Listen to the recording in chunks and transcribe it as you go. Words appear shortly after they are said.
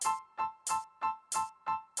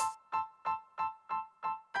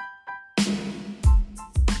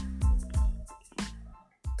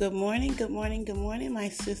Good morning, good morning, good morning, my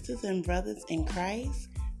sisters and brothers in Christ.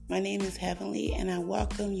 My name is Heavenly, and I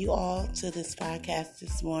welcome you all to this podcast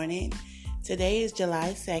this morning. Today is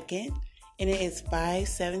July 2nd, and it is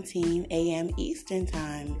 5:17 a.m. Eastern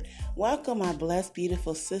Time. Welcome, my blessed,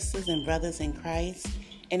 beautiful sisters and brothers in Christ.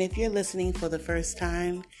 And if you're listening for the first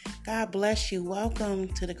time, God bless you. Welcome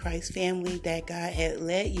to the Christ family that God had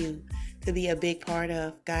led you to be a big part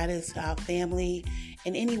of. God is our family,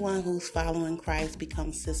 and anyone who's following Christ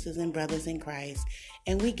becomes sisters and brothers in Christ.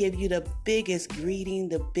 And we give you the biggest greeting,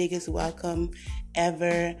 the biggest welcome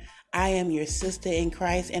ever. I am your sister in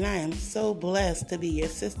Christ, and I am so blessed to be your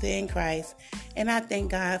sister in Christ. And I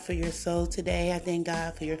thank God for your soul today. I thank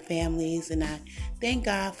God for your families, and I thank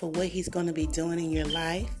God for what He's going to be doing in your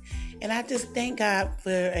life. And I just thank God for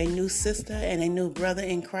a new sister and a new brother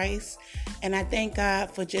in Christ. And I thank God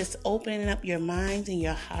for just opening up your minds and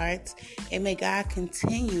your hearts. And may God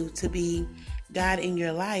continue to be God in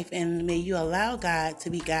your life. And may you allow God to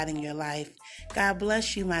be God in your life. God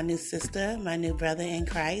bless you, my new sister, my new brother in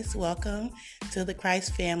Christ. Welcome to the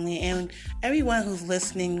Christ family. And everyone who's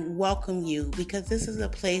listening, welcome you. Because this is a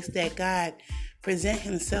place that God present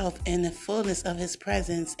Himself in the fullness of His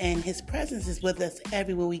presence, and His presence is with us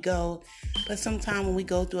everywhere we go. But sometimes when we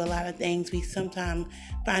go through a lot of things, we sometimes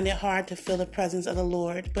find it hard to feel the presence of the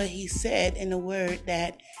Lord. But He said in the Word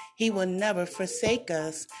that He will never forsake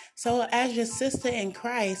us. So as your sister in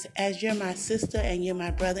Christ, as you're my sister and you're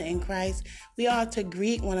my brother in Christ, we ought to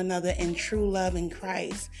greet one another in true love in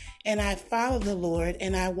Christ. And I follow the Lord,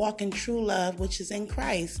 and I walk in true love, which is in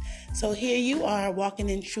Christ. So here you are walking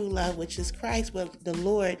in true love, which is Christ, but the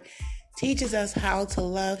Lord teaches us how to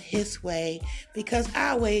love His way, because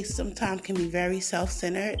our ways sometimes can be very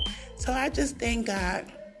self-centered. So I just thank God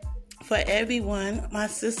for everyone, my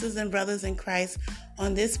sisters and brothers in Christ,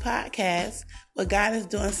 on this podcast, where God is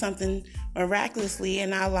doing something miraculously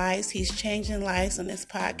in our lives. He's changing lives on this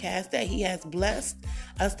podcast that He has blessed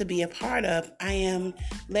us to be a part of. I am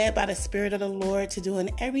led by the Spirit of the Lord to doing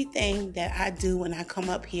everything that I do when I come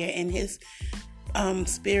up here in His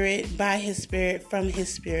Spirit, by His Spirit, from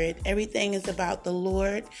His Spirit. Everything is about the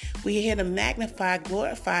Lord. We're here to magnify,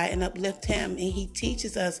 glorify, and uplift Him, and He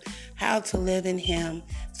teaches us how to live in Him.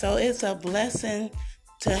 So it's a blessing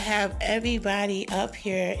to have everybody up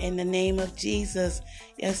here in the name of Jesus.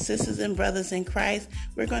 Yes, sisters and brothers in Christ,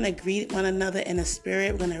 we're going to greet one another in the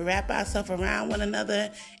Spirit. We're going to wrap ourselves around one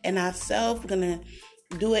another and ourselves. We're going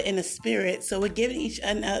to do it in the Spirit. So we're giving each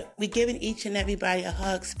and everybody a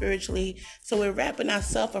hug spiritually. So we're wrapping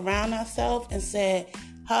ourselves around ourselves and saying,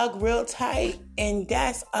 hug real tight. And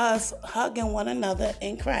that's us hugging one another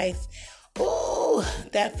in Christ. Ooh,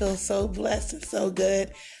 that feels so blessed and so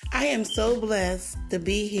good. I am so blessed to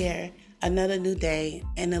be here another new day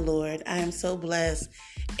in the Lord. I am so blessed,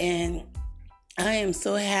 and I am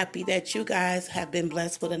so happy that you guys have been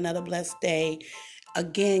blessed with another blessed day.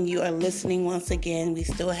 Again, you are listening once again. We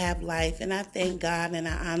still have life, and I thank God and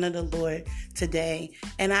I honor the Lord today.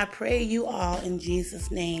 And I pray you all in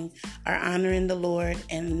Jesus' name are honoring the Lord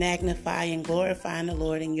and magnifying and glorifying the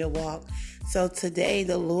Lord in your walk. So today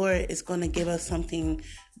the Lord is going to give us something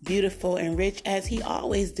beautiful and rich, as He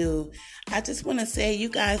always do. I just want to say you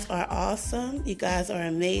guys are awesome. You guys are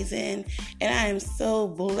amazing. And I am so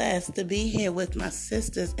blessed to be here with my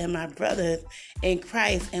sisters and my brothers in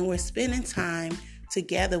Christ. And we're spending time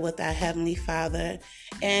together with our Heavenly Father.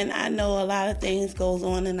 And I know a lot of things goes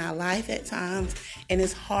on in our life at times, and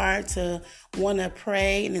it's hard to want to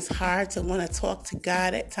pray, and it's hard to want to talk to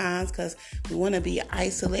God at times because we want to be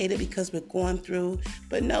isolated because we're going through.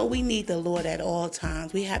 But no, we need the Lord at all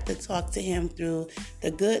times. We have to talk to Him through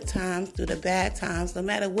the good times, through the bad times, no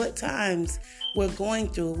matter what times we're going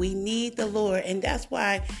through. We need the Lord, and that's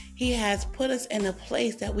why He has put us in a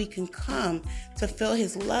place that we can come to feel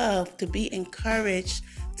His love, to be encouraged,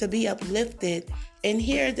 to be uplifted. And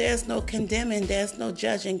here there's no condemning, there's no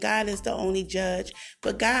judging. God is the only judge.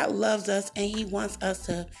 But God loves us, and He wants us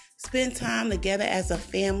to spend time together as a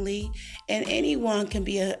family. And anyone can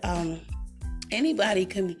be anybody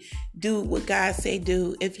can do what God say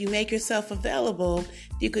do. If you make yourself available,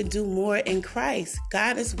 you can do more in Christ.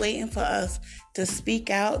 God is waiting for us to speak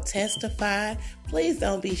out, testify. Please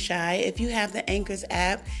don't be shy. If you have the Anchors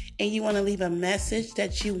app and you want to leave a message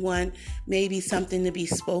that you want maybe something to be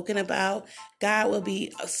spoken about, God will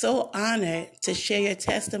be so honored to share your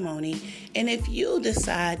testimony. And if you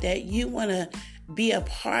decide that you want to be a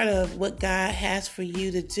part of what God has for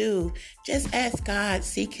you to do, Just ask God,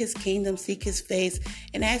 seek his kingdom, seek his face,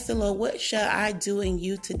 and ask the Lord, what shall I do in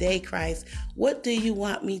you today, Christ? What do you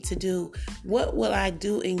want me to do? What will I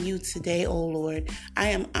do in you today, oh Lord? I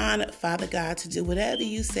am honored, Father God, to do whatever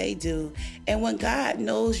you say do. And when God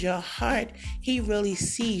knows your heart, he really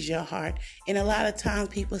sees your heart. And a lot of times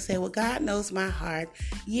people say, well, God knows my heart.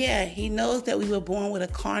 Yeah, he knows that we were born with a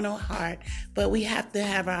carnal heart, but we have to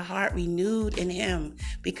have our heart renewed in him,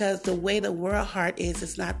 because the way the world heart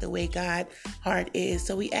is not the way God heart is.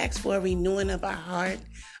 So we ask for a renewing of our heart,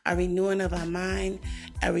 a renewing of our mind,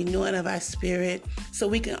 a renewing of our spirit, so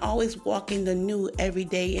we can always walk in the new every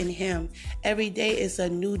day in him. Every day is a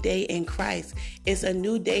new day in Christ. It's a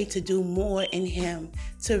new day to do more in him,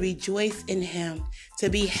 to rejoice in him, to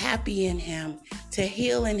be happy in him, to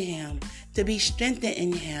heal in him, to be strengthened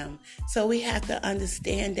in him. So we have to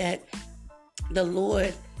understand that the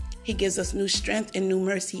Lord, he gives us new strength and new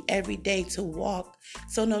mercy every day to walk.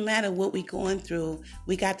 So no matter what we're going through,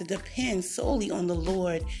 we got to depend solely on the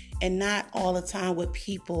Lord, and not all the time what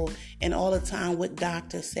people and all the time what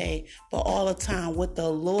doctors say, but all the time what the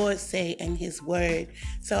Lord say in his word.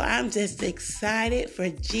 So I'm just excited for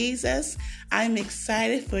Jesus. I'm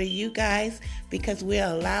excited for you guys, because we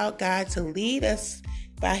allow God to lead us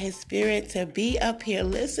by his spirit to be up here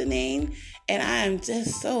listening. And I am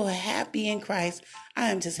just so happy in Christ. I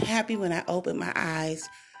am just happy when I open my eyes.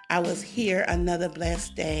 I was here another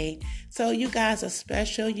blessed day. So you guys are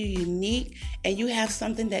special, you're unique, and you have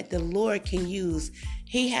something that the Lord can use.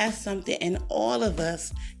 He has something in all of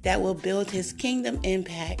us that will build his kingdom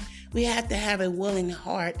impact. We have to have a willing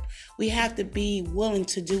heart. We have to be willing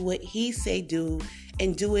to do what he say do,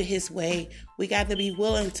 and do it his way. We got to be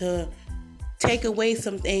willing to take away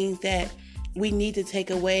some things that we need to take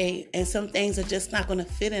away, and some things are just not going to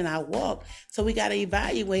fit in our walk. So we got to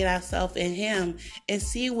evaluate ourselves in him and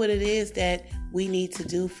see what it is that we need to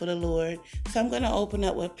do for the Lord. So I'm going to open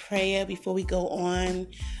up with prayer before we go on,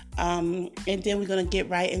 and then we're going to get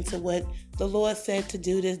right into what the Lord said to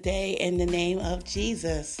do this day in the name of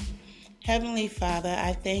Jesus. Heavenly Father,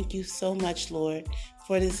 I thank you so much, Lord,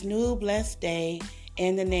 for this new blessed day.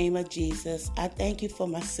 In the name of Jesus, I thank you for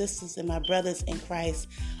my sisters and my brothers in Christ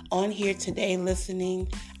on here today listening.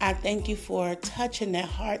 I thank you for touching their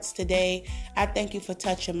hearts today. I thank you for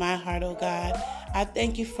touching my heart, oh God. I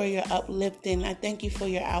thank you for your uplifting. I thank you for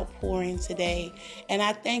your outpouring today. And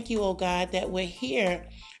I thank you, oh God, that we're here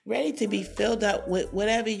ready to be filled up with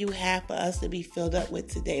whatever you have for us to be filled up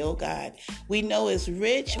with today, oh God. We know it's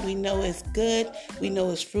rich. We know it's good. We know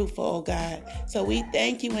it's fruitful, oh God. So we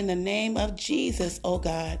thank you in the name of Jesus, oh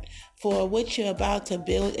God, for what you're about to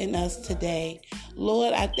build in us today.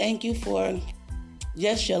 Lord, I thank you for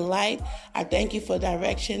just your light. I thank you for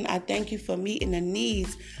direction. I thank you for meeting the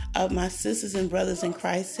needs of my sisters and brothers in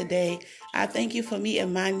Christ today. I thank you for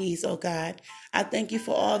meeting my needs, oh God. I thank you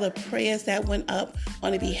for all the prayers that went up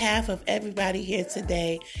on the behalf of everybody here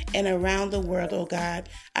today and around the world, oh God.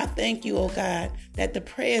 I thank you, oh God, that the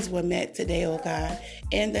prayers were met today, oh God.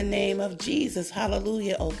 In the name of Jesus,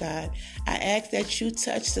 hallelujah, oh God. I ask that you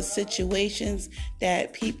touch the situations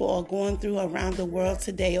that people are going through around the world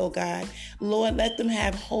today, oh God. Lord, let them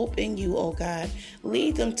have hope in you, oh God.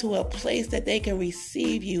 Lead them to a place that they can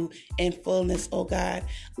receive you in fullness, oh God.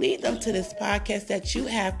 Lead them to this podcast that you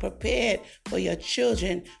have prepared for your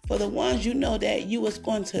children, for the ones you know that you was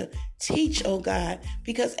going to teach, oh God,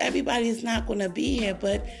 because everybody is not going to be here,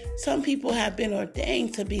 but some people have been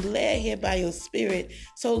ordained to be led here by your spirit.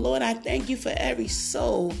 So Lord, I thank you for every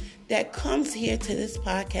soul that comes here to this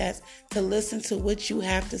podcast to listen to what you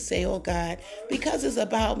have to say, oh God, because it's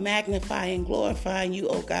about magnifying, glorifying you,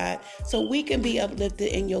 oh God, so we can be uplifted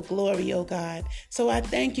in your glory, oh God. So I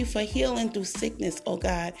thank you for healing through sickness, oh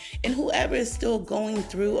God, and whoever is still going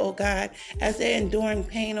through, oh God, as they're enduring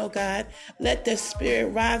pain, oh God, let their spirit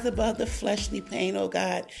rise above the fleshly pain, oh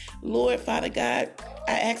God. Lord, Father God,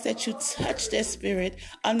 I ask that you touch their spirit,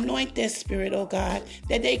 anoint their spirit, oh God,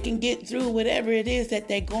 that they can get through whatever it is that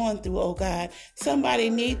they're going through, oh God. Somebody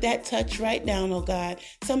need that touch right now, oh God.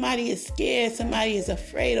 Somebody is scared. Somebody is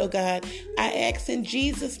afraid, oh God. I ask in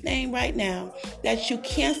Jesus' name right now that you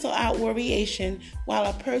cancel out worryation while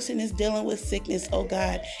a person is dealing with sickness, oh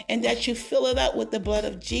God, and that you fill it up with the blood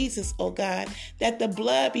of Jesus, oh God, that the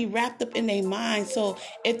blood be wrapped up in their mind. So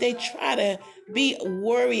if they try to be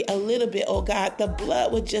worried a little bit, oh God, the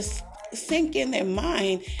blood would just sink in their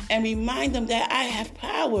mind and remind them that I have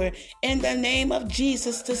power in the name of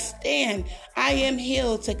Jesus to stand. I am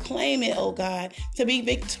healed, to claim it, oh God, to be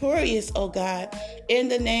victorious, oh God, in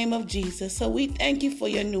the name of Jesus. So we thank you for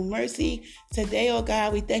your new mercy today, oh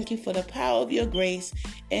God. We thank you for the power of your grace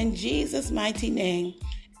in Jesus' mighty name.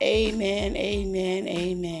 Amen, amen,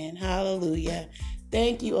 amen. Hallelujah.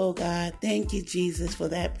 Thank you, oh God. Thank you, Jesus, for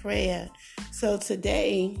that prayer. So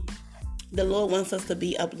today, the Lord wants us to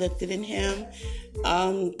be uplifted in Him.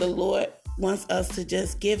 The Lord wants us to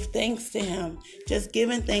just give thanks to Him, just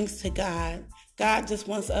giving thanks to God. God just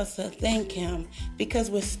wants us to thank Him because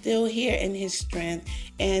we're still here in His strength.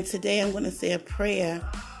 And today I'm going to say a prayer.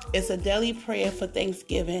 It's a daily prayer for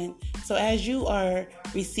Thanksgiving. So as you are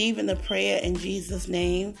receiving the prayer in Jesus'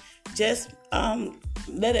 name, just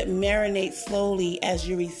let it marinate slowly as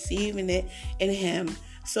you're receiving it in Him.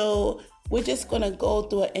 So we're just going to go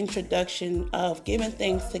through an introduction of giving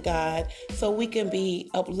thanks to God so we can be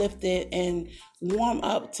uplifted and warm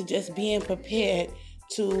up to just being prepared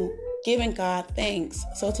to giving God thanks.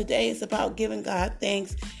 So today is about giving God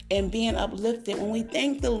thanks and being uplifted. When we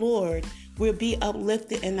thank the Lord, we'll be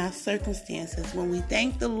uplifted in our circumstances. When we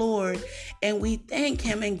thank the Lord and we thank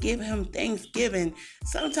Him and give Him thanksgiving,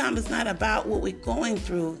 sometimes it's not about what we're going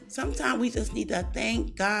through. Sometimes we just need to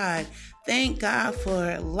thank God. Thank God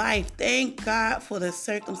for life. Thank God for the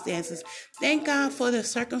circumstances. Thank God for the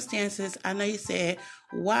circumstances. I know you said,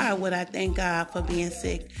 why would I thank God for being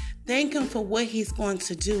sick? Thank Him for what He's going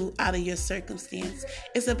to do out of your circumstance.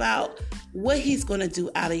 It's about what He's going to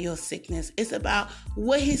do out of your sickness. It's about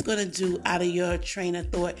what He's going to do out of your train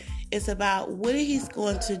of thought. It's about what He's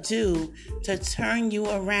going to do to turn you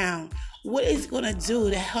around. What is He going to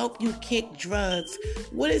do to help you kick drugs?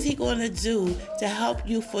 What is He going to do to help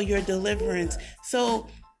you for your deliverance? So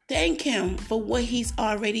thank Him for what He's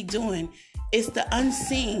already doing. It's the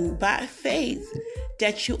unseen by faith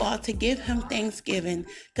that you ought to give Him thanksgiving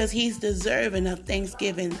because He's deserving of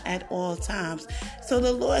thanksgiving at all times. So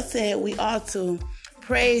the Lord said we ought to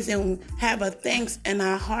praise and have a thanks in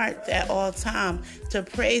our hearts at all times, to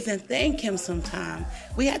praise and thank Him sometime.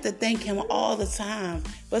 We have to thank Him all the time,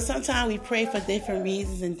 but sometimes we pray for different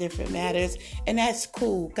reasons and different matters, and that's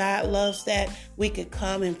cool. God loves that we could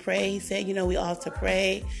come and pray. He said, we ought to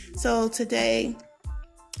pray. So today,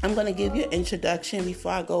 I'm going to give you an introduction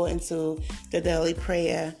before I go into the daily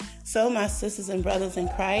prayer. So my sisters and brothers in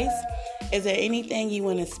Christ, is there anything you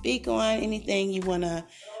want to speak on? Anything you want to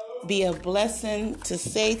be a blessing to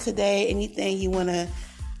say today? Anything you want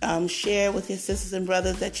to share with your sisters and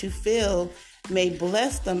brothers that you feel may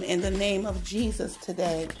bless them in the name of Jesus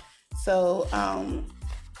today? So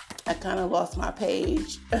I kind of lost my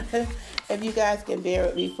page. If you guys can bear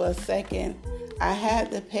with me for a second. I had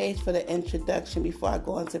the page for the introduction before I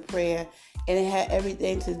go into prayer, and it had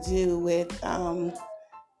everything to do with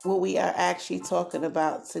what we are actually talking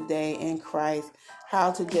about today in Christ,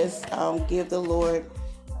 how to just give the Lord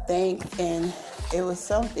thanks, and it was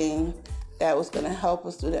something that was going to help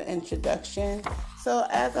us through the introduction. So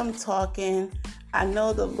as I'm talking, I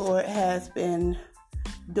know the Lord has been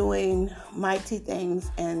doing mighty things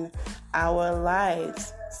in our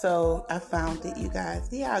lives. So I found it, you guys.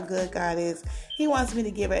 See how good God is. He wants me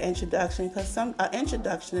to give an introduction because an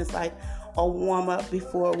introduction is like a warm-up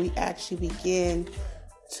before we actually begin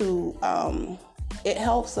to, it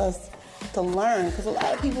helps us to learn, because a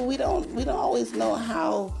lot of people, we don't always know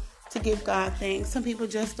how to give God thanks. Some people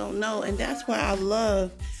just don't know, and that's why I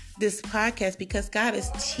love this podcast, because God is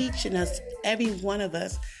teaching us, every one of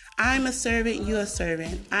us. I'm a servant, you're a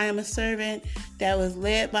servant. I am a servant that was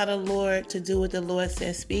led by the Lord to do what the Lord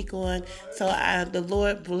says speak on. So the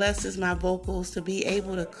Lord blesses my vocals to be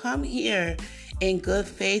able to come here in good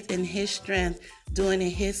faith, in His strength, doing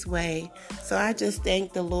it His way. So I just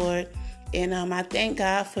thank the Lord. And I thank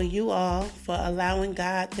God for you all, for allowing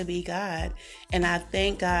God to be God. And I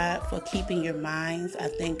thank God for keeping your minds. I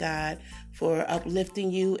thank God for uplifting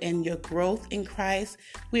you in your growth in Christ.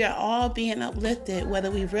 We are all being uplifted, whether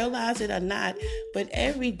we realize it or not. But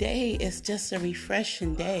every day is just a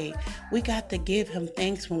refreshing day. We got to give Him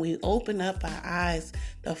thanks when we open up our eyes.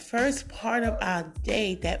 The first part of our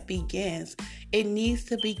day that begins, it needs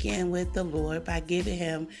to begin with the Lord by giving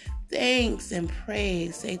Him thanks and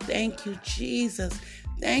praise. Say, thank you, Jesus.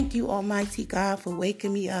 Thank you, Almighty God, for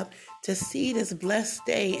waking me up to see this blessed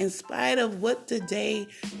day. In spite of what the day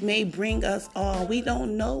may bring us all, we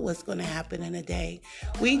don't know what's going to happen in a day.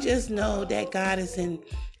 We just know that God is in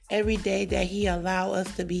every day that He allow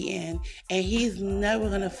us to be in, and He's never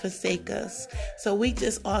going to forsake us. So we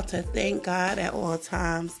just ought to thank God at all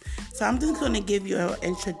times. So I'm just going to give you an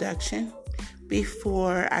introduction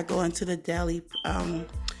before I go into the daily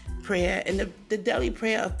prayer. And the daily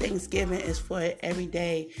prayer of Thanksgiving is for every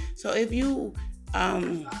day. So if you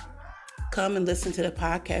come and listen to the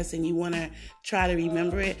podcast and you want to try to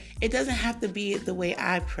remember it, it doesn't have to be the way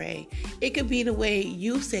I pray. It could be the way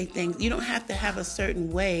you say things. You don't have to have a certain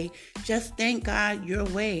way. Just thank God your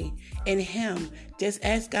way in Him. Just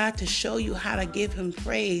ask God to show you how to give Him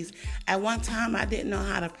praise. At one time, I didn't know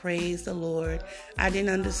how to praise the Lord. I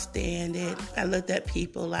didn't understand it. I looked at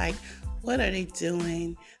people like, what are they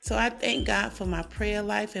doing? So I thank God for my prayer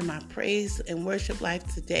life and my praise and worship life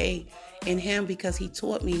today in Him, because He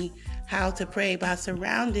taught me how to pray by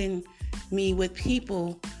surrounding me with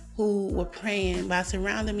people who were praying, by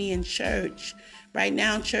surrounding me in church. Right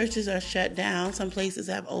now, churches are shut down. Some places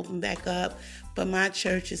have opened back up, but my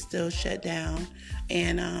church is still shut down.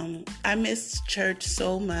 And I miss church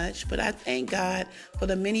so much, but I thank God for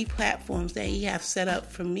the many platforms that He has set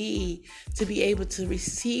up for me to be able to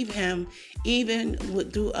receive Him, even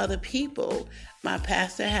through other people. My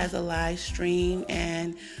pastor has a live stream,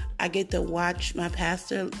 and I get to watch my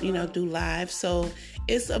pastor, do live. So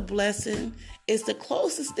it's a blessing. It's the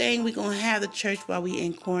closest thing we're going to have to church while we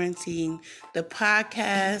in quarantine. The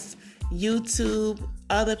podcast, YouTube,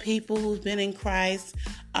 other people who've been in Christ.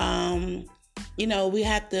 We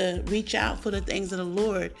have to reach out for the things of the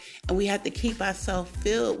Lord, and we have to keep ourselves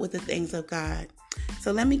filled with the things of God.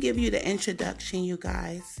 So let me give you the introduction, you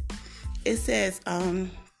guys. It says,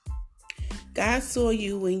 God saw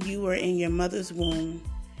you when you were in your mother's womb.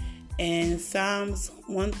 And Psalms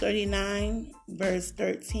 139, verse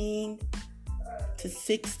 13 to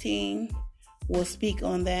 16 will speak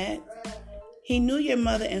on that. He knew your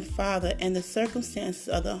mother and father and the circumstances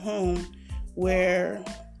of the home where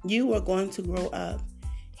you were going to grow up.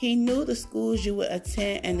 He knew the schools you would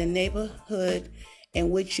attend and the neighborhood in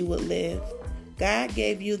which you would live. God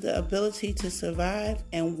gave you the ability to survive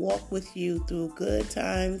and walk with you through good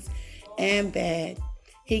times and bad.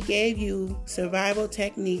 He gave you survival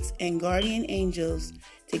techniques and guardian angels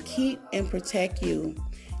to keep and protect you.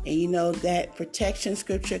 And that protection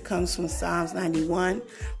scripture comes from Psalms 91,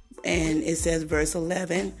 and it says verse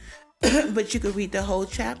 11. But you could read the whole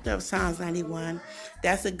chapter of Psalms 91.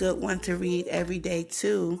 That's a good one to read every day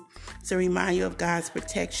too, to remind you of God's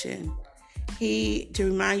protection. To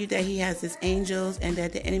remind you that He has His angels and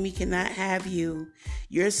that the enemy cannot have you.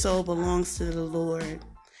 Your soul belongs to the Lord.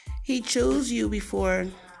 He chose you before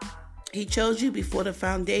the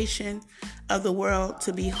foundation of the world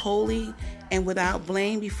to be holy and without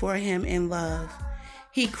blame before Him in love.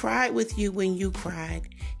 He cried with you when you cried.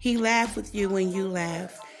 He laughed with you when you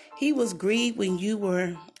laughed. He was grieved when you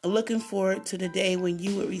were looking forward to the day when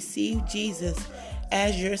you would receive Jesus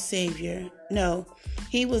as your Savior. No,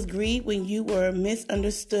 He was grieved when you were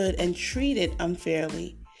misunderstood and treated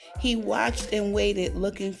unfairly. He watched and waited,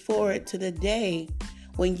 looking forward to the day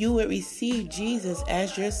when you would receive Jesus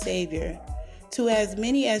as your Savior. To as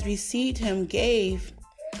many as received Him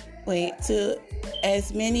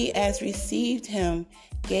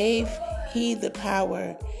gave He the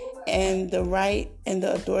power and the right and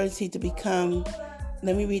the authority to become.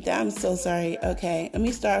 Let me read that. I'm so sorry. Okay, let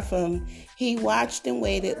me start from. He watched and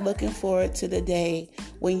waited, looking forward to the day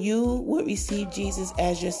when you would receive Jesus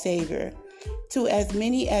as your Savior. To as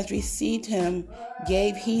many as received Him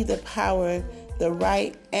gave He the power, the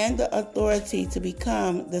right, and the authority to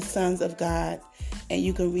become the sons of God. And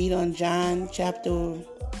you can read on John chapter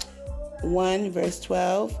 1, verse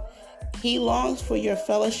 12. He longs for your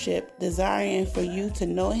fellowship, desiring for you to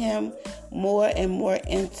know Him more and more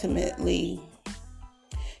intimately.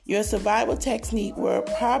 Your survival techniques were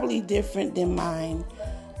probably different than mine.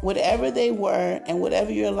 Whatever they were and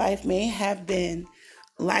whatever your life may have been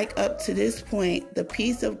like up to this point, the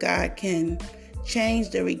peace of God can change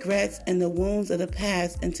the regrets and the wounds of the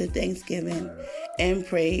past into thanksgiving and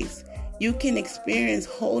praise. You can experience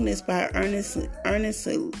wholeness by earnestly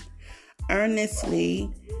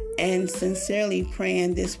and sincerely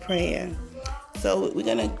praying this prayer. So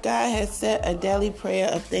God has set a daily prayer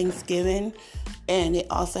of thanksgiving, and it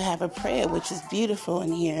also have a prayer which is beautiful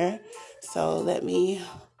in here. So let me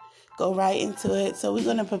go right into it. So we're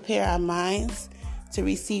going to prepare our minds to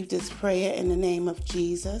receive this prayer in the name of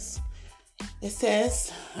Jesus. It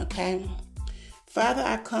says, Father,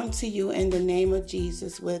 I come to you in the name of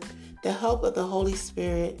Jesus with the help of the Holy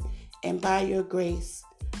Spirit and by your grace.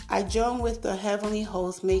 I join with the heavenly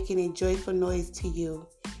host, making a joyful noise to you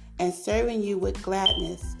and serving you with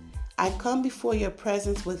gladness. I come before your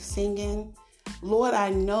presence with singing. Lord, I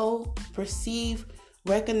know, perceive,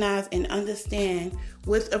 recognize, and understand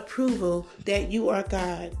with approval that you are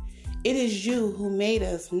God. It is you who made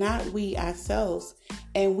us, not we ourselves,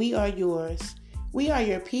 and we are yours. We are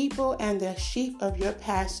your people and the sheep of your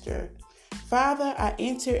pasture. Father, I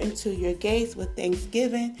enter into your gates with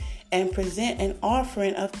thanksgiving and present an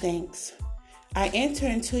offering of thanks. I enter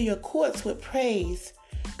into your courts with praise.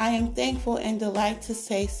 I am thankful and delight to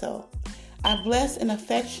say so. I bless and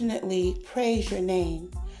affectionately praise your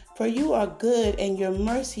name. For you are good, and your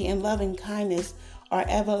mercy and loving kindness are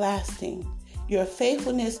everlasting. Your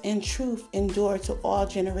faithfulness and truth endure to all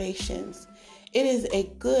generations. It is a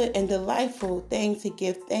good and delightful thing to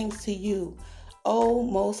give thanks to you, O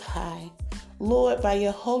Most High. Lord, by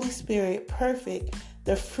your Holy Spirit, perfect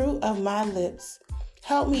the fruit of my lips.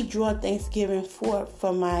 Help me draw thanksgiving forth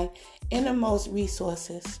from my innermost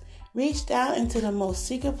resources. Reach down into the most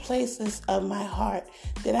secret places of my heart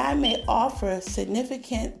that I may offer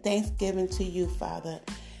significant thanksgiving to you, Father.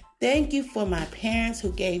 Thank you for my parents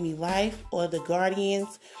who gave me life, or the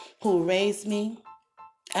guardians who raised me.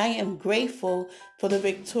 I am grateful for the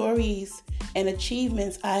victories and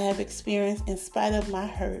achievements I have experienced in spite of my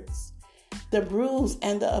hurts, the bruise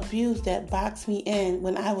and the abuse that boxed me in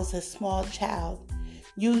when I was a small child.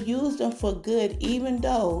 You used them for good, even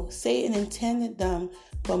though Satan intended them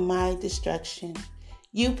for my destruction.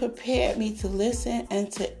 You prepared me to listen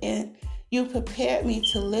You prepared me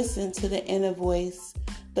to listen to the inner voice,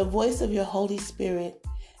 the voice of your Holy Spirit.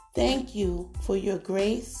 Thank you for your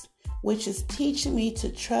grace, which is teaching me to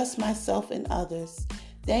trust myself and others.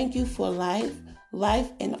 Thank you for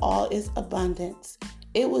life in all its abundance.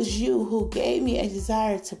 It was you who gave me a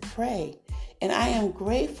desire to pray, and I am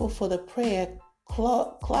grateful for the prayer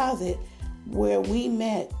closet where we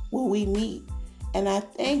meet. And I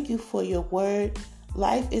thank you for your word.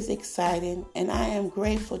 Life is exciting, and I am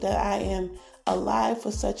grateful that I am alive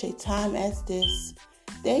for such a time as this.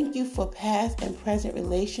 Thank you for past and present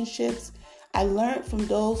relationships. I learned from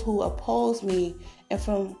those who oppose me and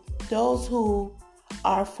from those who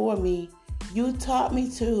are for me. You taught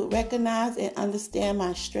me to recognize and understand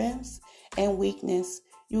my strengths and weakness.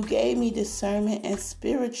 You gave me discernment and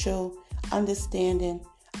spiritual understanding.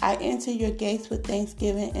 I enter your gates with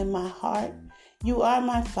thanksgiving in my heart. You are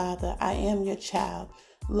my Father. I am your child,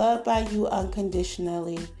 loved by you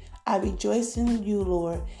unconditionally. I rejoice in you,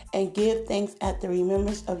 Lord, and give thanks at the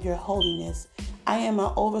remembrance of your holiness. I am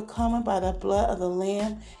an overcomer by the blood of the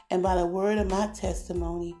Lamb and by the word of my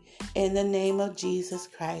testimony. In the name of Jesus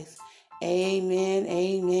Christ. Amen,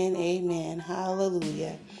 amen, amen.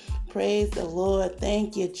 Hallelujah. Praise the Lord.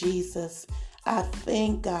 Thank you, Jesus. I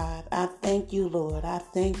thank God. I thank you, Lord. I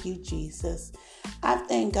thank you, Jesus. I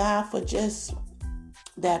thank God for just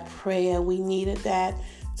that prayer. We needed that.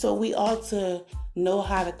 So we ought to know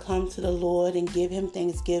how to come to the Lord and give him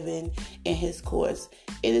thanksgiving in his courts.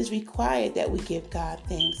 It is required that we give God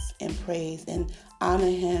thanks and praise and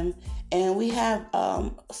honor him. And we have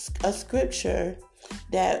a scripture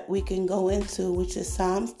that we can go into, which is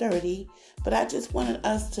Psalms 30. But I just wanted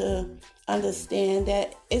us to understand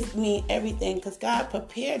that it means everything, because God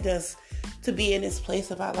prepared us to be in this place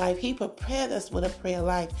of our life. He prepared us with a prayer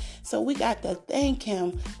life. So we got to thank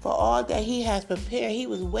him for all that he has prepared. He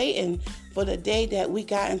was waiting for the day that we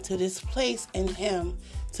got into this place in him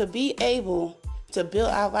to be able to build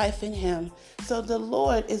our life in him. So the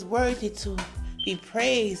Lord is worthy to be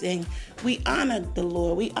praised, and we honor the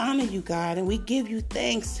Lord. We honor you, God, and we give you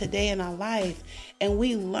thanks today in our life. And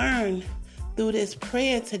we learn through this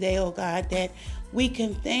prayer today, oh God, that we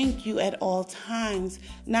can thank you at all times,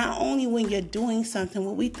 not only when you're doing something,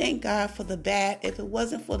 but we thank God for the bad. If it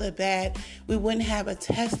wasn't for the bad, we wouldn't have a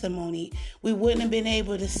testimony. We wouldn't have been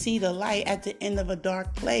able to see the light at the end of a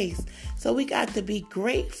dark place. So we got to be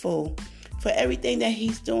grateful for everything that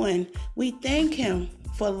he's doing. We thank him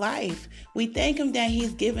for life. We thank him that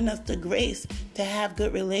he's given us the grace to have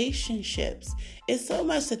good relationships. It's so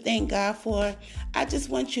much to thank God for. I just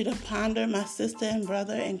want you to ponder, my sister and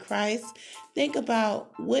brother in Christ. Think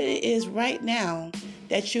about what it is right now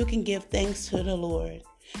that you can give thanks to the Lord.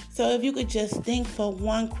 So if you could just think for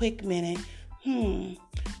one quick minute,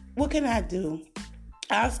 what can I do?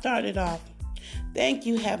 I'll start it off. Thank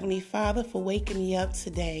you, Heavenly Father, for waking me up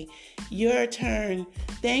today. Your turn.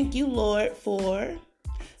 Thank you, Lord,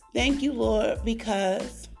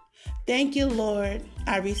 because. Thank you, Lord,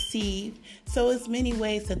 I received. So it's many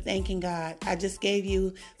ways of thanking God. I just gave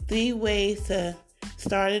you 3 ways to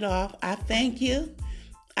start it off. I thank you.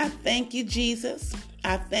 I thank you, Jesus.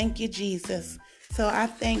 I thank you, Jesus. So I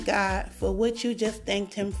thank God for what you just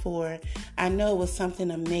thanked him for. I know it was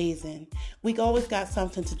something amazing. We always got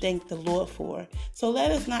something to thank the Lord for. So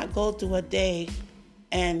let us not go through our day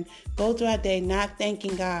not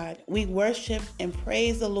thanking God. We worship and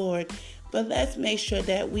praise the Lord, but let's make sure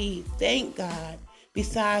that we thank God.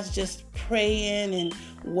 Besides just praying and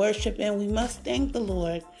worshiping, we must thank the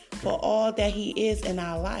Lord for all that he is in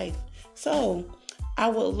our life. So I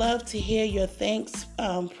would love to hear your thanks,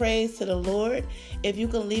 praise to the Lord. If you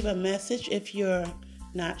can leave a message, if you're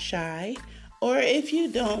not shy, or if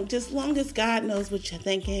you don't, just long as God knows what you're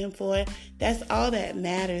thanking Him for, that's all that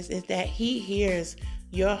matters, is that He hears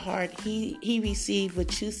your heart. He received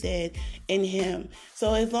what you said in Him.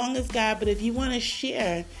 So as long as God, but if you want to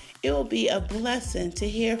share, it will be a blessing to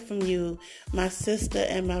hear from you, my sister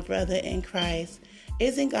and my brother in Christ.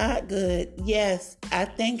 Isn't God good? Yes, I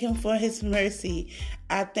thank Him for His mercy.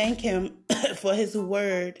 I thank Him for His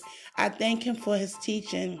word. I thank Him for His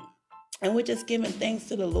teaching. And we're just giving thanks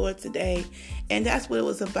to the Lord today. And that's what it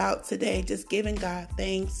was about today, just giving God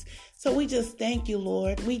thanks. So we just thank you,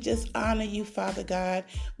 Lord. We just honor you, Father God.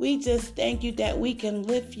 We just thank you that we can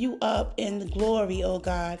lift you up in the glory, oh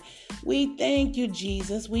God. We thank you,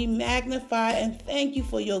 Jesus. We magnify and thank you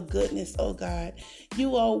for your goodness, oh God.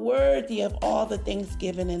 You are worthy of all the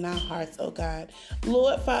thanksgiving in our hearts, oh God.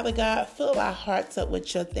 Lord, Father God, fill our hearts up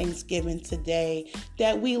with your thanksgiving today,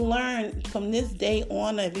 that we learn from this day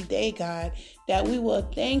on every day, God, that we will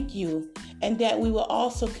thank you and that we will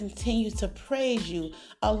also continue to praise you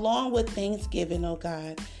along with thanksgiving, oh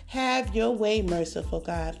God. Have your way, merciful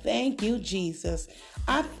God. Thank you, Jesus.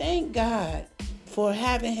 I thank God for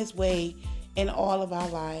having His way in all of our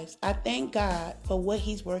lives. I thank God for what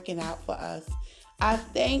He's working out for us. I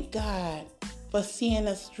thank God for seeing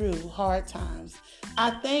us through hard times.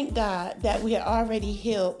 I thank God that we are already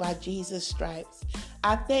healed by Jesus' stripes.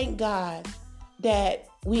 I thank God that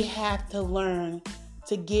we have to learn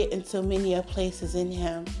to get into many places in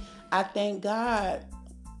Him. I thank God,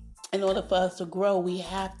 in order for us to grow, we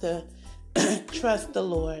have to trust the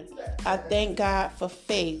Lord. I thank God for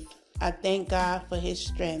faith. I thank God for His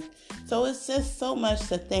strength. So it's just so much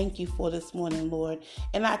to thank you for this morning, Lord.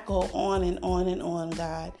 And I go on and on and on,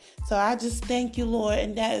 God. So I just thank you, Lord.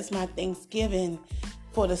 And that is my thanksgiving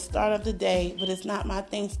for the start of the day. But it's not my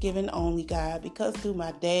thanksgiving only, God, because through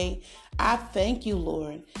my day, I thank you,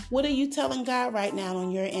 Lord. What are you telling God right now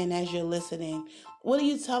on your end as you're listening? What are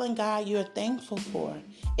you telling God you're thankful for?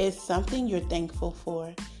 It's something you're thankful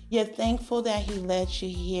for. You're thankful that He led you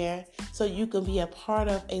here so you can be a part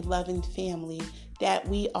of a loving family, that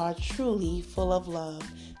we are truly full of love.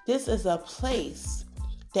 This is a place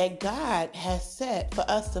that God has set for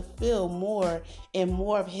us to feel more and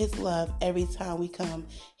more of His love every time we come.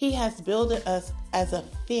 He has built us as a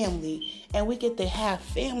family, and we get to have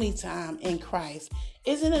family time in Christ.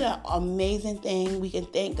 Isn't it an amazing thing? We can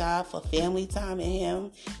thank God for family time in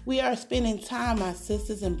Him. We are spending time, my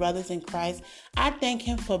sisters and brothers in Christ. I thank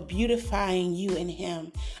Him for beautifying you in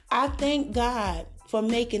Him. I thank God for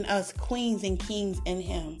making us queens and kings in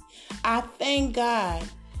Him. I thank God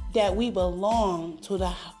that we belong to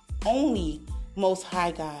the only Most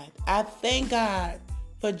High God. I thank God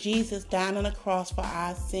for Jesus dying on the cross for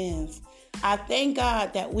our sins. I thank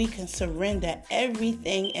God that we can surrender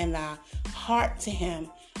everything in our heart to Him.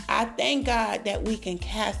 I thank God that we can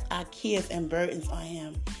cast our cares and burdens on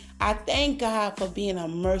Him. I thank God for being a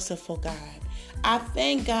merciful God. I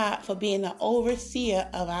thank God for being the overseer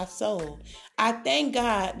of our soul. I thank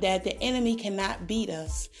God that the enemy cannot beat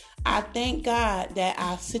us. I thank God that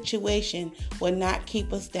our situation will not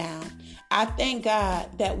keep us down. I thank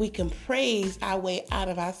God that we can praise our way out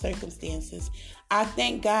of our circumstances. I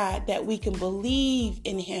thank God that we can believe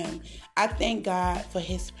in Him. I thank God for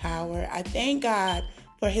His power. I thank God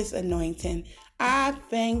for His anointing. I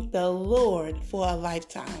thank the Lord for a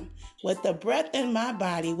lifetime. With the breath in my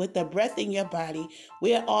body, with the breath in your body,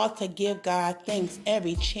 we are all to give God thanks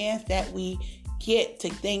every chance that we get to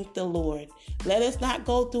thank the Lord. Let us not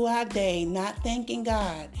go through our day not thanking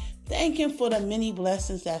God. Thank Him for the many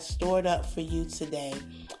blessings that's stored up for you today.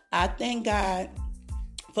 I thank God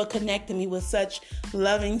for connecting me with such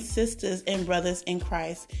loving sisters and brothers in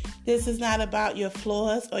Christ. This is not about your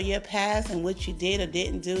flaws or your past and what you did or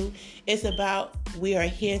didn't do. It's about we are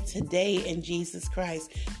here today in Jesus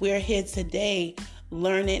Christ. We are here today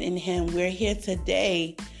learning in Him. We're here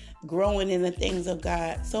today growing in the things of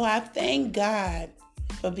God. So I thank God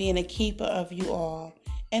for being a keeper of you all.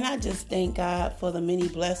 And I just thank God for the many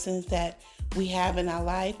blessings that we have in our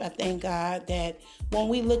life. I thank God that when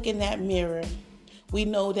we look in that mirror, we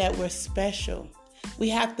know that we're special. We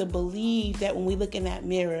have to believe that when we look in that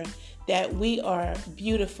mirror, that we are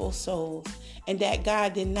beautiful souls and that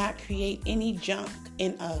God did not create any junk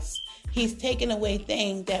in us. He's taken away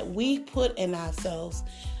things that we put in ourselves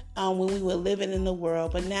when we were living in the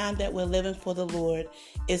world. But now that we're living for the Lord,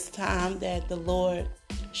 it's time that the Lord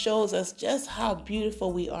shows us just how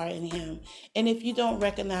beautiful we are in Him. And if you don't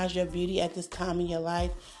recognize your beauty at this time in your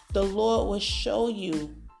life, the Lord will show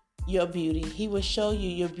you your beauty. He will show you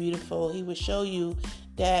you're beautiful. He will show you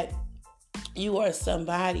that you are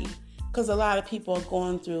somebody. Because a lot of people are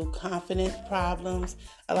going through confidence problems.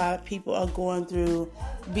 A lot of people are going through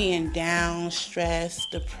being down,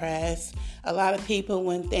 stressed, depressed. A lot of people,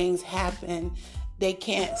 when things happen, they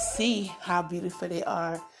can't see how beautiful they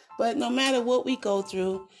are. But no matter what we go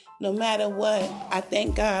through, no matter what, I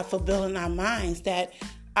thank God for building our minds, that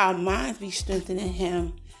our minds be strengthened in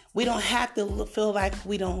Him. We don't have to feel like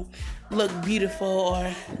we don't look beautiful,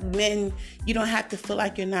 or men, you don't have to feel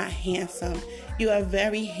like you're not handsome. You are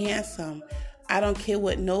very handsome. I don't care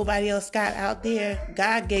what nobody else got out there.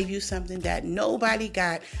 God gave you something that nobody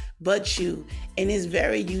got but you. And it's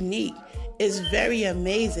very unique. It's very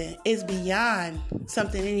amazing. It's beyond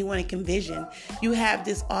something anyone can envision. You have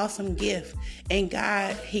this awesome gift. And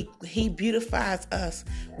God, He beautifies us.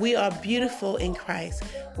 We are beautiful in Christ.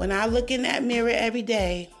 When I look in that mirror every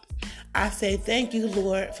day, I say, thank you,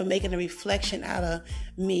 Lord, for making a reflection out of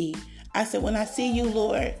me. I said, when I see you,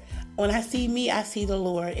 Lord, when I see me, I see the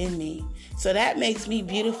Lord in me. So that makes me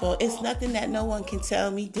beautiful. It's nothing that no one can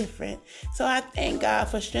tell me different. So I thank God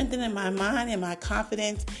for strengthening my mind and my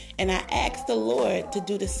confidence. And I ask the Lord to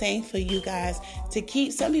do the same for you guys. To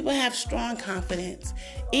keep, some people have strong confidence.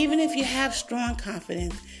 Even if you have strong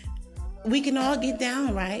confidence, we can all get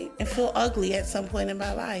down, right? And feel ugly at some point in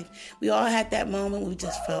my life. We all had that moment we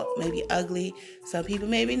just felt maybe ugly. Some people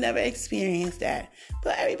maybe never experienced that.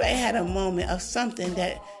 But everybody had a moment of something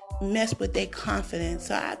that messed with their confidence.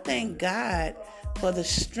 So I thank God for the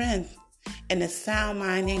strength and the sound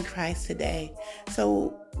mind in Christ today.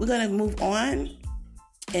 So we're going to move on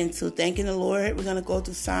into thanking the Lord. We're going to go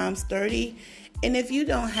to Psalms 30. And if you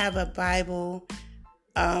don't have a Bible,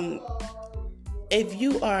 if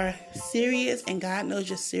you are serious and God knows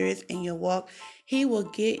you're serious in your walk, He will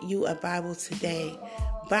get you a Bible today.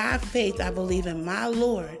 By faith, I believe in my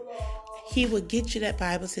Lord. He will get you that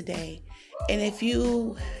Bible today. And if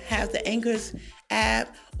you have the Anchors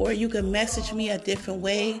app, or you can message me a different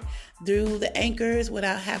way through the Anchors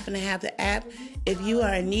without having to have the app. If you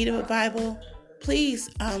are in need of a Bible, please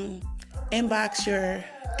inbox your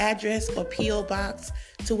address or P.O. box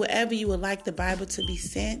to wherever you would like the Bible to be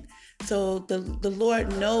sent. So the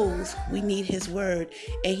Lord knows we need His word,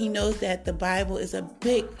 and He knows that the Bible is a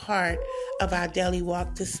big part of our daily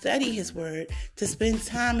walk, to study His word, to spend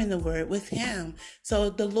time in the word with Him. So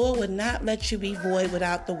the Lord would not let you be void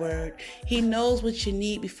without the word. He knows what you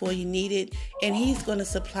need before you need it, and He's going to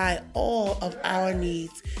supply all of our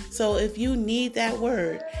needs. So if you need that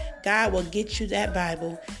word, God will get you that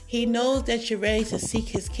Bible. He knows that you're ready to seek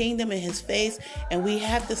His kingdom and His face, and we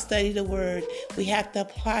have to study the word. We have to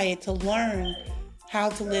apply it to learn how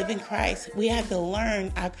to live in Christ. We have to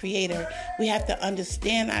learn our Creator. We have to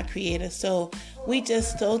understand our Creator. So we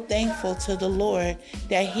just so thankful to the Lord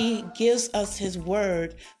that He gives us His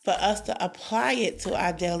word for us to apply it to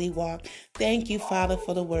our daily walk. Thank you, Father,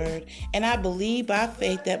 for the word. And I believe by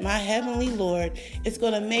faith that my heavenly Lord is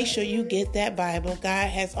going to make sure you get that Bible. God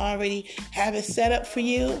has already have it set up for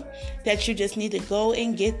you, that you just need to go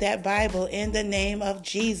and get that Bible in the name of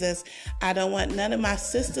Jesus. I don't want none of my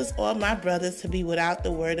sisters or my brothers to be without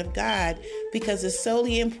the word of God, because it's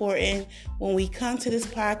solely important. When we come to this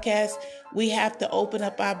podcast, we have to open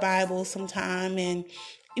up our Bible sometime, and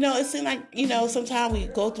it seems like, sometimes we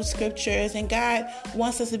go through scriptures, and God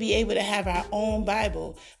wants us to be able to have our own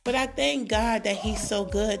Bible. But I thank God that He's so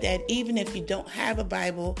good that even if you don't have a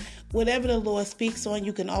Bible, whatever the Lord speaks on,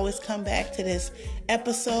 you can always come back to this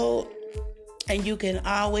episode, and you can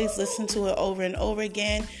always listen to it over and over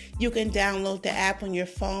again. You can download the app on your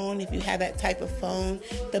phone if you have that type of phone,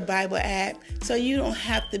 the Bible app. So you don't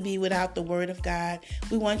have to be without the Word of God.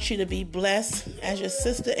 We want you to be blessed as your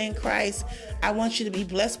sister in Christ. I want you to be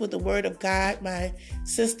blessed with the Word of God, my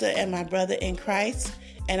sister and my brother in Christ.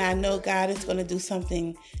 And I know God is going to do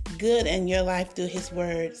something good in your life through His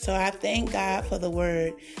Word. So I thank God for the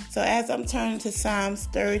Word. So as I'm turning to Psalms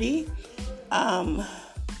 30,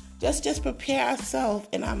 just prepare ourselves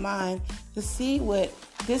in our mind to see what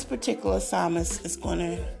this particular psalmist is going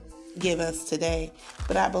to give us today.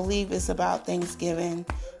 But I believe it's about Thanksgiving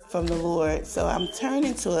from the Lord. So I'm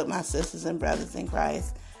turning to it, my sisters and brothers in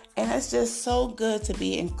Christ. And it's just so good to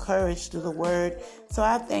be encouraged through the word. So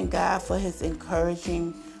I thank God for His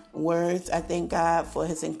encouraging words. I thank God for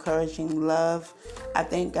His encouraging love. I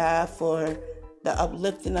thank God for the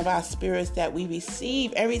uplifting of our spirits that we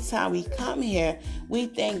receive every time we come here. We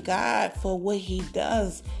thank God for what He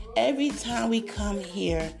does. Every time we come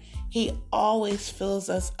here, He always fills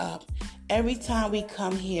us up. Every time we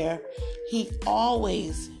come here, He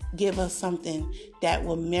always give us something that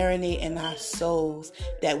will marinate in our souls,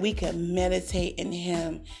 that we can meditate in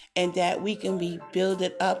him, and that we can be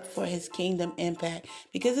builded up for his kingdom impact.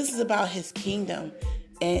 Because this is about his kingdom,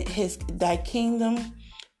 and thy kingdom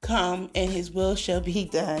come and his will shall be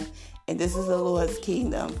done. And this is the Lord's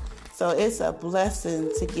kingdom. So it's a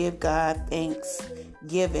blessing to give God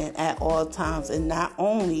thanksgiving at all times, and not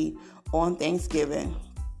only on Thanksgiving.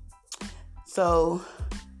 So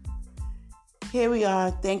here we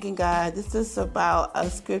are, thanking God. This is about a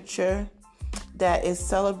scripture that is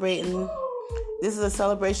celebrating. This is a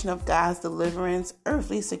celebration of God's deliverance.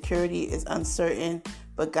 Earthly security is uncertain,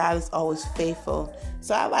 but God is always faithful.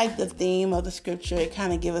 So I like the theme of the scripture. It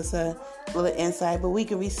kind of gives us a little insight, but we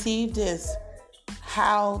can receive this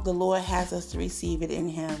how the Lord has us to receive it in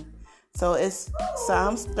him. So it's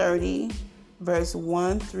Psalms 30, verse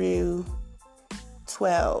 1 through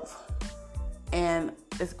 12. And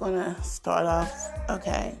it's going to start off,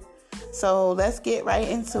 okay. So let's get right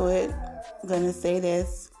into it. I'm going to say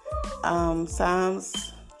this.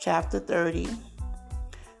 Psalms chapter 30,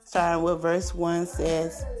 starting with verse 1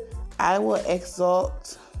 says, I will extol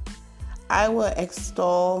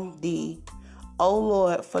thee, O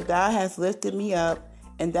Lord, for thou hast lifted me up,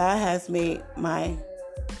 and thou hast made my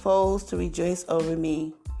foes to rejoice over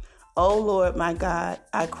me. O Lord, my God,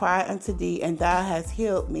 I cry unto thee, and thou hast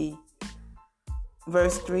healed me.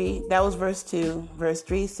 Verse 3, that was verse 2. Verse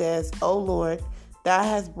 3 says, O Lord, thou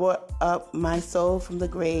hast brought up my soul from the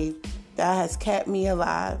grave. Thou hast kept me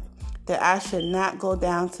alive, that I should not go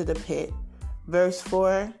down to the pit. Verse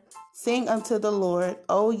 4, sing unto the Lord,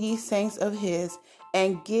 O ye saints of his,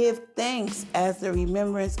 and give thanks as the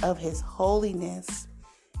remembrance of his holiness.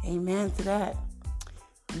 Amen to that.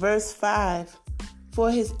 Verse 5, for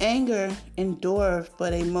his anger endureth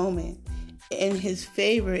but a moment, and his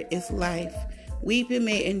favor is life. Weeping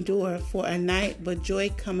may endure for a night, but joy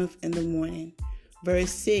cometh in the morning.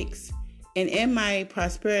 Verse 6, and in my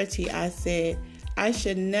prosperity I said, I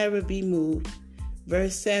should never be moved.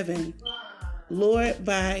 Verse 7, Lord,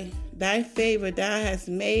 by thy favor thou hast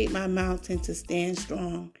made my mountain to stand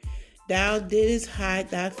strong. Thou didst hide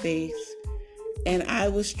thy face, and I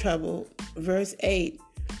was troubled. Verse 8,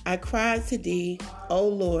 I cried to thee, O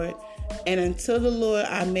Lord, and unto the Lord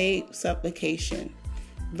I made supplication.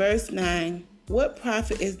 Verse 9, what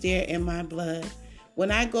profit is there in my blood? When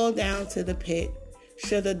I go down to the pit,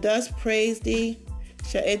 shall the dust praise thee?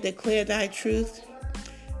 Shall it declare thy truth?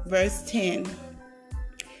 Verse 10,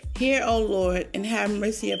 hear, O Lord, and have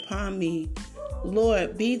mercy upon me.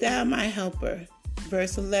 Lord, be thou my helper.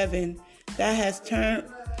 Verse 11, thou hast turned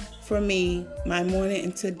for me my mourning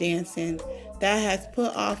into dancing. Thou hast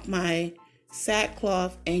put off my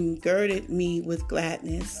sackcloth and girded me with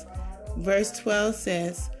gladness. Verse 12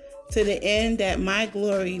 says, to the end that my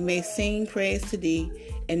glory may sing praise to thee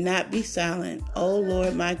and not be silent. O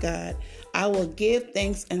Lord my God, I will give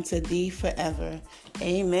thanks unto thee forever.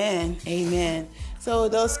 Amen. Amen. So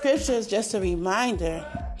those scriptures, just a reminder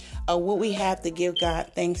of what we have to give God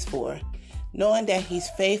thanks for. Knowing that he's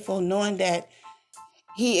faithful, knowing that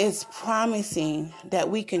he is promising that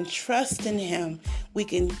we can trust in him. We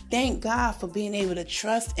can thank God for being able to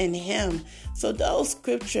trust in him. So those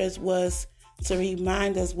scriptures was to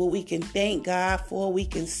remind us what we can thank God for. We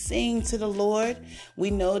can sing to the Lord.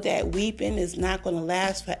 We know that weeping is not going to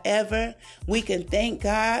last forever. We can thank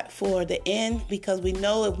God for the end, because we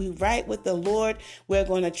know if we right with the Lord, we're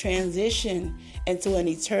going to transition into an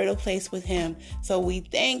eternal place with him. So we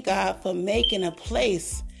thank God for making a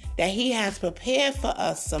place that he has prepared for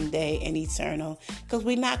us someday in eternal, because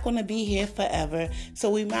we're not going to be here forever. So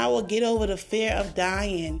we might well get over the fear of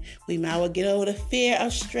dying. We might well get over the fear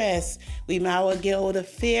of stress. We might well get over the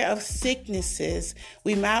fear of sicknesses.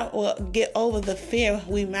 We might well get over the fear.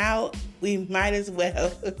 We might as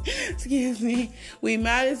well, we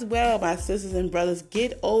might as well, my sisters and brothers,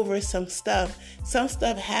 get over some stuff. Some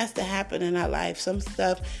stuff has to happen in our life. Some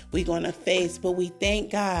stuff we're going to face, but we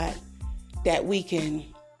thank God that we can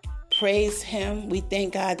praise him. We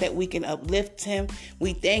thank God that we can uplift him.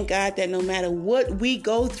 We thank God that no matter what we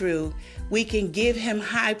go through, we can give him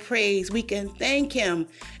high praise. We can thank him,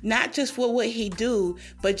 not just for what he do,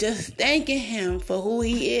 but just thanking him for who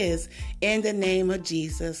he is in the name of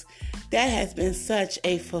Jesus. That has been such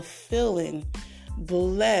a fulfilling,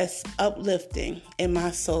 blessed, uplifting in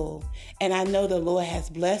my soul. And I know the Lord has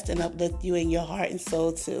blessed and uplifted you in your heart and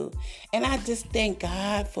soul too. And I just thank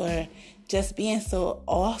God for just being so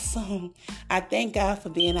awesome. I thank God for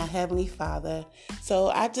being our Heavenly Father. So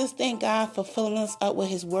I just thank God for filling us up with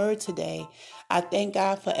His Word today. I thank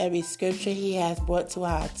God for every scripture He has brought to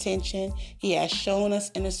our attention. He has shown us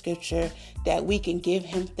in the scripture that we can give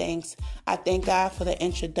Him thanks. I thank God for the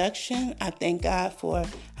introduction. I thank God for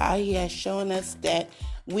how He has shown us that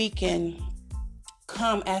we can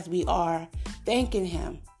come as we are, thanking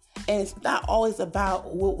Him. And it's not always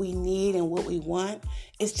about what we need and what we want.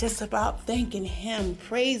 It's just about thanking Him,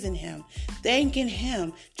 praising Him, thanking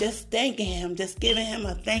Him, just thanking Him, just giving Him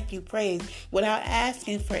a thank you praise without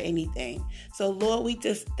asking for anything. So, Lord, we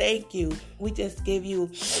just thank you. We just give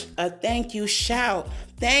you a thank you shout.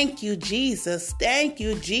 Thank you, Jesus. Thank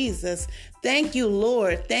you, Jesus. Thank you,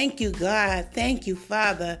 Lord. Thank you, God. Thank you,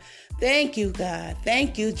 Father. Thank you, God.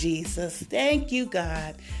 Thank you, Jesus. Thank you,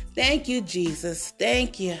 God. Thank you, Jesus.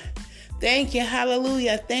 Thank you. Thank you.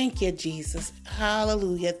 Hallelujah. Thank you, Jesus.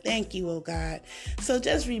 Hallelujah. Thank you, oh God. So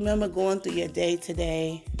just remember going through your day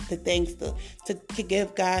today, the thanks to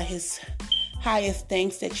give God His highest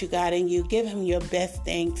thanks that you got in you. Give Him your best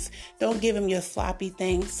thanks. Don't give Him your sloppy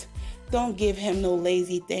thanks. Don't give Him no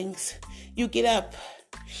lazy thanks. You get up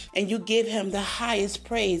and you give Him the highest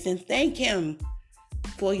praise and thank Him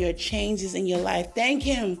for your changes in your life. Thank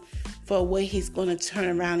Him for what He's going to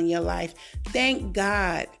turn around in your life. Thank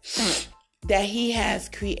God that He has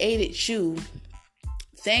created you.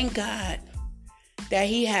 Thank God that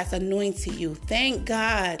He has anointed you. Thank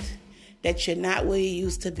God that you're not where you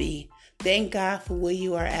used to be. Thank God for where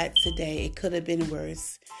you are at today. It could have been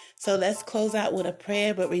worse. So let's close out with a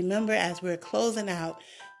prayer. But remember, as we're closing out,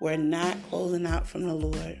 we're not closing out from the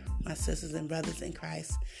Lord, my sisters and brothers in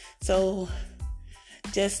Christ. So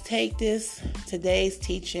just take today's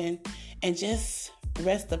teaching, and just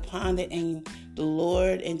rest upon it in the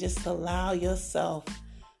Lord, and just allow yourself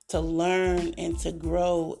to learn and to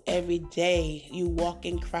grow every day you walk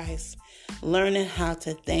in Christ, learning how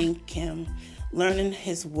to thank Him, learning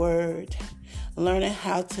His Word, learning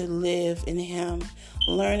how to live in Him,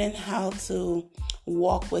 learning how to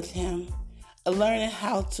walk with Him, learning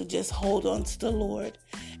how to just hold on to the Lord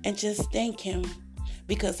and just thank Him.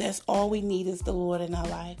 Because that's all we need is the Lord in our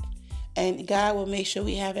life. And God will make sure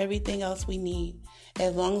we have everything else we need.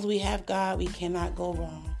 As long as we have God, we cannot go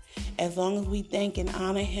wrong. As long as we thank and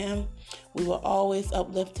honor Him, we will always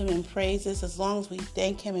uplift Him in praises. As long as we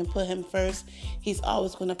thank Him and put Him first, He's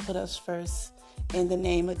always going to put us first. In the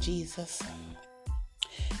name of Jesus.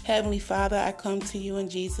 Heavenly Father, I come to you in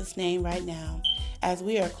Jesus' name right now, as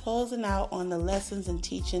we are closing out on the lessons and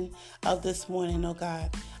teaching of this morning, oh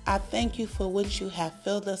God. I thank you for what you have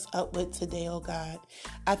filled us up with today, oh God.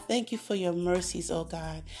 I thank you for your mercies, oh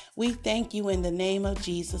God. We thank you in the name of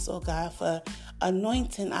Jesus, oh God, for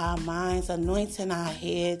anointing our minds, anointing our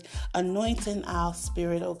head, anointing our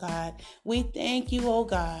spirit, oh God. We thank you, oh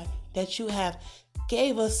God, that you have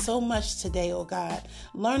gave us so much today, oh God.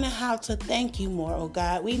 Learning how to thank you more, oh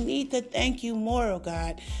God. We need to thank you more, oh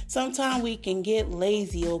God. Sometimes we can get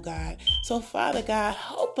lazy, oh God. So, Father God,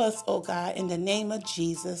 help us, oh God, in the name of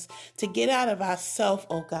Jesus, to get out of ourselves,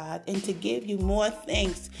 oh God, and to give you more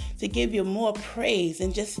thanks, to give you more praise,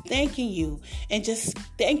 and just thanking you, and just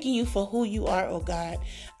thanking you for who you are, oh God.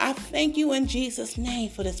 I thank you in Jesus' name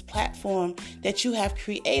for this platform that you have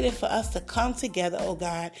created for us to come together, oh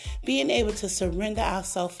God, being able to surrender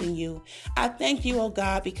ourselves in you. I thank you, oh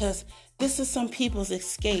God, because this is some people's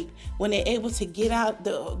escape when they're able to get out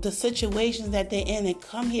the situations that they're in and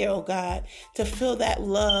come here, oh God, to feel that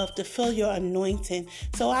love, to feel your anointing.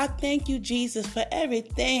 So I thank you, Jesus, for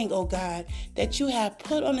everything, oh God, that you have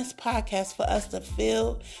put on this podcast for us to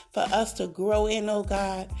feel, for us to grow in, oh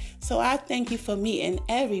God. So I thank you for meeting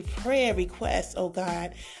every prayer request, oh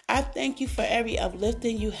God. I thank you for every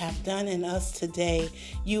uplifting you have done in us today.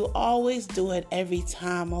 You always do it every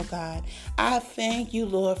time, oh God. I thank you,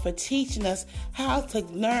 Lord, for teaching us how to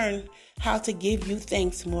learn how to give you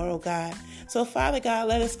thanks more, oh God. So, Father God,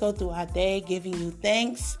 let us go through our day giving you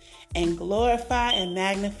thanks and glorify and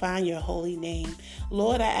magnify your holy name.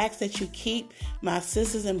 Lord, I ask that you keep my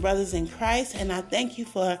sisters and brothers in Christ, and I thank you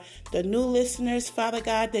for the new listeners, Father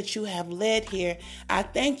God, that you have led here. I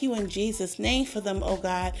thank you in Jesus' name for them, oh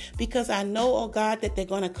God, because I know, oh God, that they're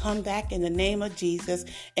going to come back in the name of Jesus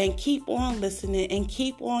and keep on listening and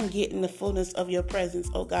keep on getting the fullness of your presence,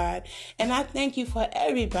 oh God. And I thank you for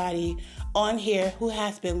everybody on here who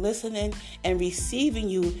has been listening and receiving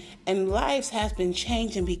you, and lives has been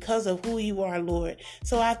changing because of who you are, Lord.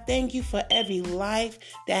 So I thank you for every life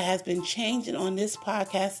that has been changing on this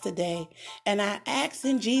podcast today. And I ask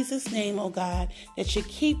in Jesus' name, oh God, that you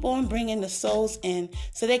keep on bringing the souls in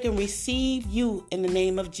so they can receive you in the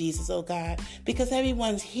name of Jesus, oh God, because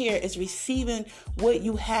everyone's here is receiving what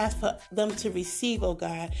you have for them to receive, oh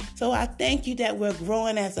God. So I thank you that we're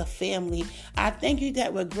growing as a family. I thank you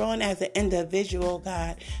that we're growing as an individual, oh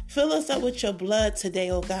God. Fill us up with your blood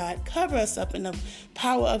today, oh God. Cover us up in the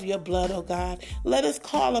power of your blood, oh God. Let us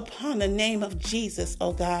call upon the name of Jesus,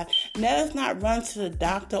 oh God. Let us not run to the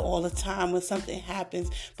doctor all the time when something happens,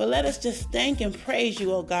 but let us just thank and praise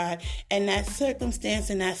you, oh God, and that circumstance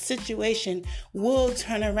and that situation will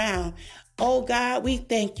turn around. Oh God, we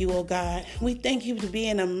thank you, oh God. We thank you for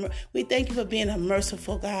being a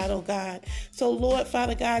merciful God, oh God. So Lord,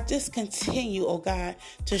 Father God, just continue, oh God,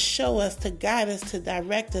 to show us, to guide us, to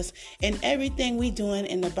direct us in everything we doing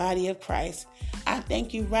in the body of Christ. I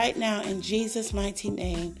thank you right now in Jesus' mighty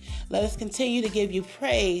name. Let us continue to give you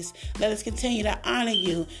praise. Let us continue to honor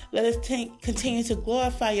you. Let us continue to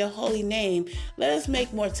glorify your holy name. Let us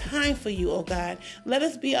make more time for you, oh God. Let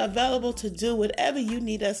us be available to do whatever you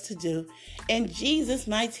need us to do. In Jesus'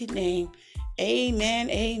 mighty name, amen,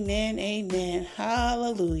 amen, amen.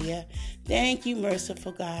 Hallelujah. Thank you,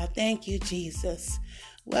 merciful God. Thank you, Jesus.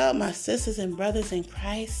 Well, my sisters and brothers in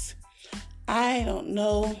Christ, I don't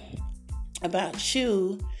know about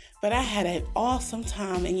you, but I had an awesome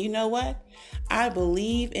time. And you know what? I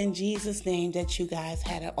believe in Jesus' name that you guys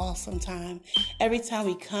had an awesome time. Every time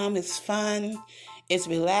we come, it's fun. It's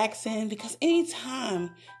relaxing, because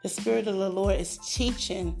anytime the Spirit of the Lord is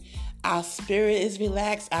teaching, our spirit is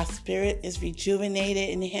relaxed. Our spirit is rejuvenated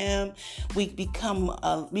in Him. We become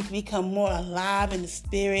more alive in the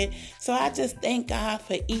Spirit. So I just thank God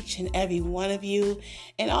for each and every one of you.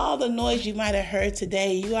 And all the noise you might have heard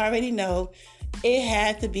today, you already know it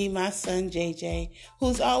had to be my son, JJ,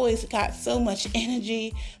 who's always got so much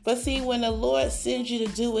energy. But see, when the Lord sends you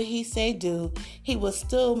to do what He say do, He will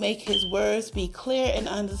still make His words be clear and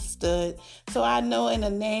understood. So I know in the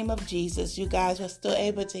name of Jesus, you guys are still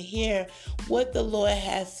able to hear what the Lord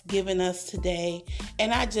has given us today.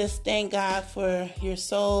 And I just thank God for your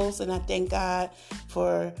souls, and I thank God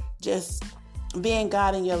for just being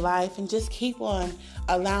God in your life, and just keep on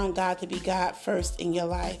allowing God to be God first in your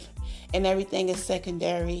life. And everything is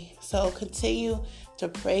secondary. So continue to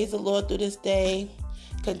praise the Lord through this day.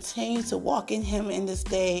 Continue to walk in Him in this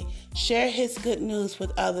day. Share His good news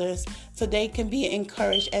with others so they can be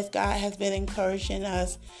encouraged as God has been encouraging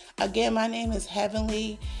us. Again, my name is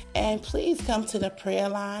Heavenly, and please come to the prayer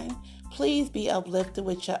line. Please be uplifted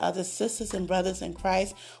with your other sisters and brothers in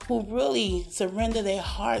Christ who really surrender their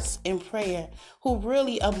hearts in prayer, who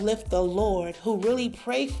really uplift the Lord, who really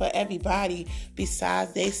pray for everybody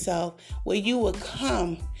besides themselves, where you will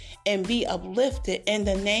come and be uplifted in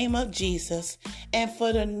the name of Jesus. And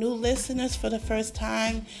for the new listeners for the first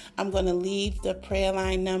time, I'm going to leave the prayer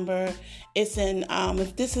line number. It's in,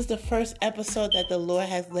 if this is the first episode that the Lord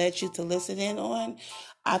has led you to listen in on,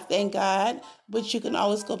 I thank God, but you can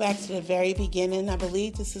always go back to the very beginning. I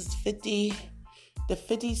believe this is the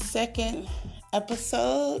 52nd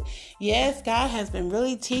episode. Yes, God has been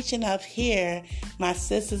really teaching up here, my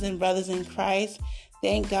sisters and brothers in Christ.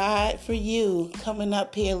 Thank God for you coming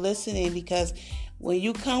up here listening, because when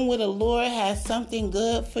you come where the Lord has something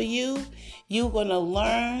good for you, you're going to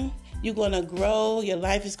learn. You're going to grow. Your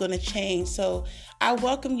life is going to change. So I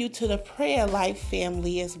welcome you to the prayer life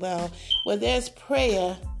family as well, where there's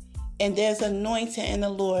prayer and there's anointing in the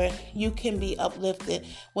Lord. You can be uplifted.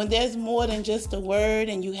 When there's more than just a word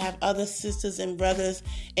and you have other sisters and brothers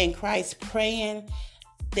in Christ praying,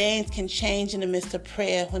 things can change in the midst of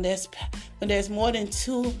prayer. When there's more than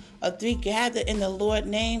 2 or 3 gathered in the Lord's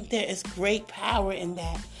name, there is great power in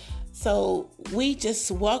that. So we just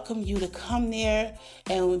welcome you to come there.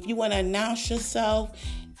 And if you want to announce yourself,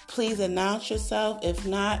 please announce yourself. If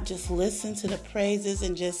not, just listen to the praises,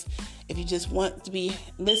 and if you just want to be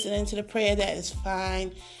listening to the prayer, that is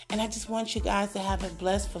fine. And I just want you guys to have a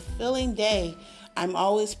blessed, fulfilling day. I'm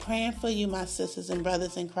always praying for you, my sisters and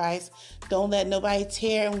brothers in Christ. Don't let nobody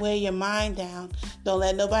tear and wear your mind down. Don't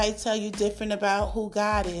let nobody tell you different about who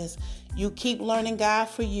God is. You keep learning God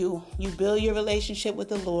for you. You build your relationship with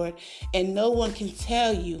the Lord, and no one can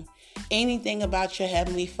tell you anything about your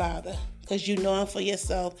Heavenly Father, because you know Him for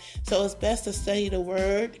yourself. So it's best to study the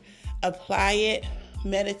Word, apply it,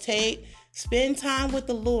 meditate, spend time with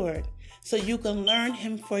the Lord so you can learn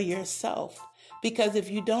Him for yourself. Because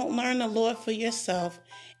if you don't learn the Lord for yourself,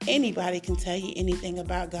 anybody can tell you anything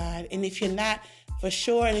about God. And if you're not for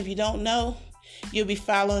sure. And if you don't know, you'll be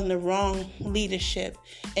following the wrong leadership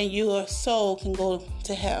and your soul can go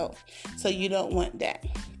to hell. So you don't want that.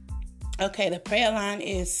 Okay, the prayer line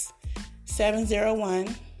is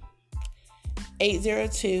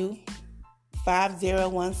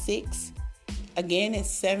 701-802-5016. Again,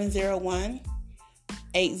 it's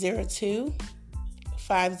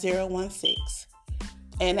 701-802-5016.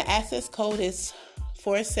 And the access code is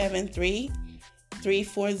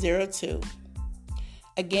 473-3402.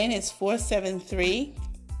 Again, it's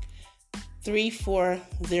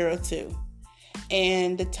 473-3402.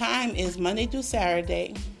 And the time is Monday through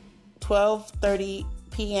Saturday, 12:30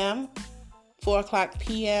 p.m., 4 o'clock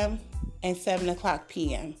p.m., and 7 o'clock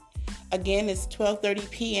p.m. Again, it's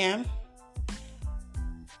 12:30 p.m.,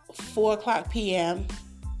 4 o'clock p.m.,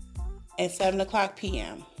 and 7 o'clock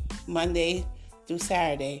p.m., Monday through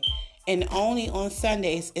Saturday. And only on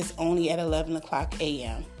Sundays, it's only at 11 o'clock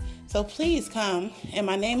a.m. So please come. And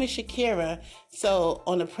my name is Shakira, so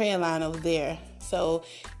on the prayer line over there. So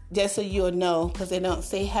just so you'll know, because they don't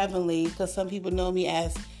say Heavenly, because some people know me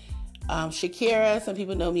as Shakira, some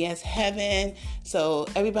people know me as Heaven. So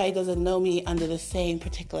everybody doesn't know me under the same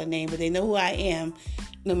particular name, but they know who I am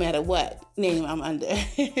no matter what name I'm under.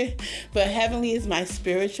 But Heavenly is my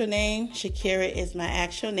spiritual name. Shakira is my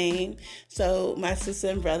actual name. So my sister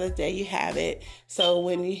and brother, there you have it. So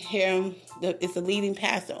when you hear him, it's a leading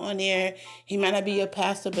pastor on there. He might not be a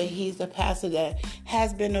pastor, but he's a pastor that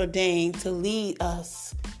has been ordained to lead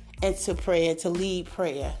us into prayer, to lead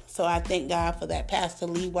prayer. So I thank God for that, Pastor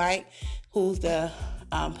Lee White, who's the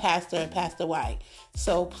pastor, Pastor White.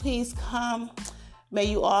 So please come. May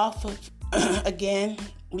you all, again,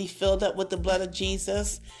 be filled up with the blood of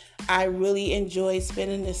Jesus. I really enjoy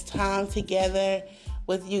spending this time together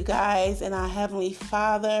with you guys and our Heavenly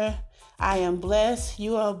Father. I am blessed.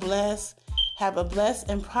 You are blessed. Have a blessed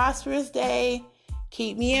and prosperous day.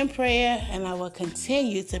 Keep me in prayer, and I will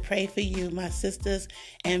continue to pray for you, my sisters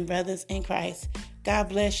and brothers in Christ. God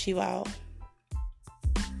bless you all.